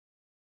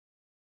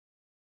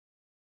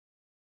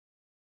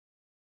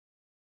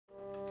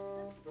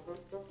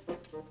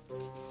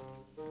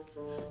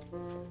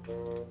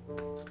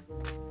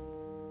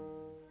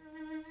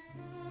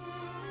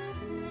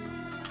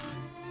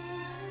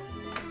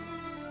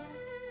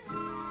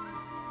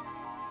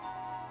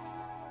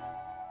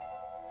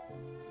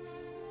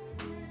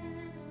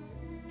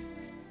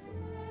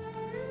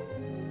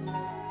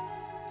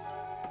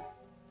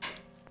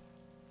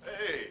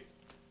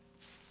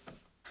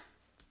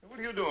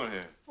you doing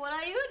here? What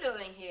are you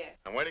doing here?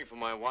 I'm waiting for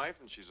my wife,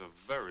 and she's a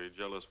very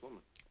jealous woman.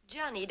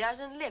 Johnny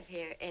doesn't live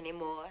here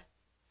anymore.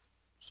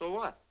 So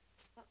what?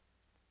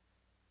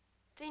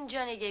 Didn't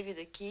Johnny give you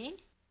the key?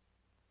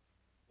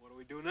 What do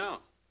we do now?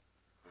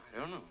 I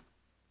don't know.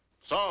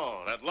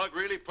 So, that lug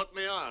really put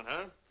me on,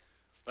 huh?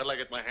 Till I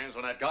get my hands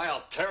on that guy,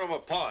 I'll tear him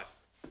apart.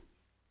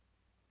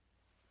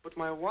 But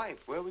my wife,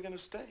 where are we gonna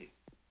stay?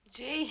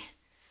 Gee,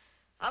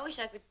 I wish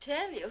I could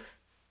tell you.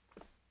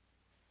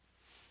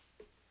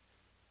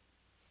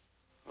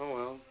 Oh,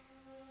 well.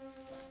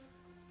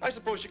 I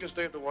suppose you can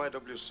stay at the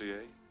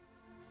YWCA.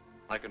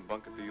 I can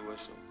bunk at the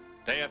USO.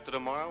 Day after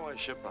tomorrow, I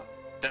ship out.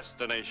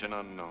 Destination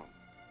unknown.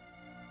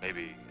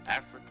 Maybe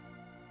Africa,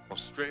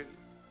 Australia,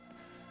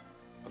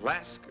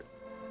 Alaska.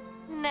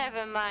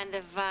 Never mind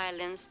the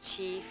violence,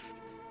 Chief.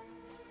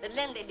 The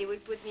landlady will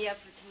put me up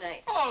for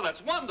tonight. Oh,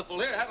 that's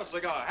wonderful. Here, have a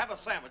cigar, have a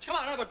sandwich. Come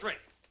on, have a drink.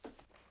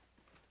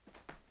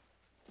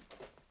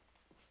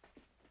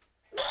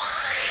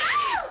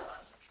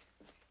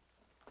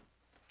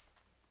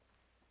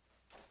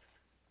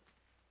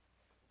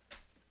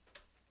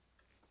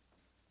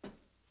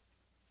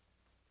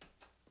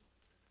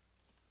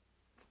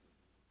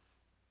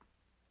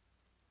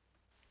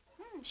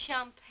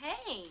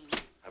 Champagne.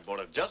 I bought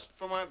it just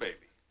for my baby.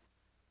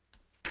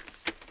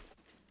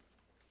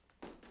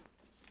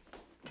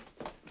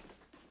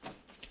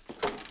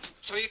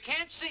 So you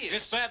can't see us.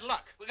 It's bad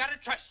luck. We gotta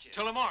trust you.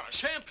 Till tomorrow.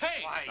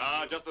 Champagne!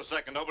 Why? Just a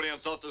second. Nobody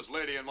insults this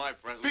lady in my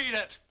presence. Beat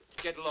it!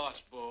 Get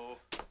lost, Bo.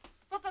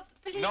 But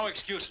please. No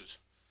excuses.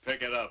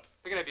 Pick it up.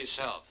 Pick it up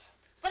yourself.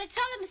 But it's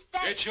all a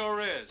mistake. It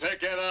sure is.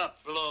 Pick it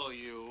up. Blow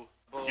you.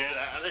 Bo. Get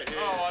out of here.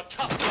 Oh, a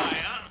tough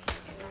guy, huh?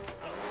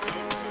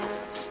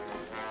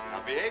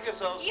 Now behave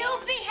yourselves. You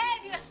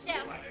behave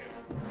yourself.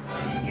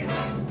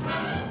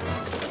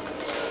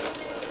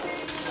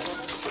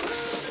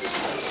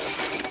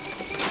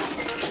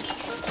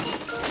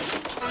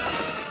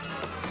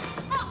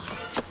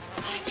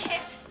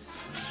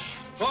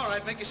 All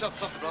right, make yourself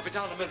comfortable. I'll be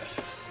down in a minute.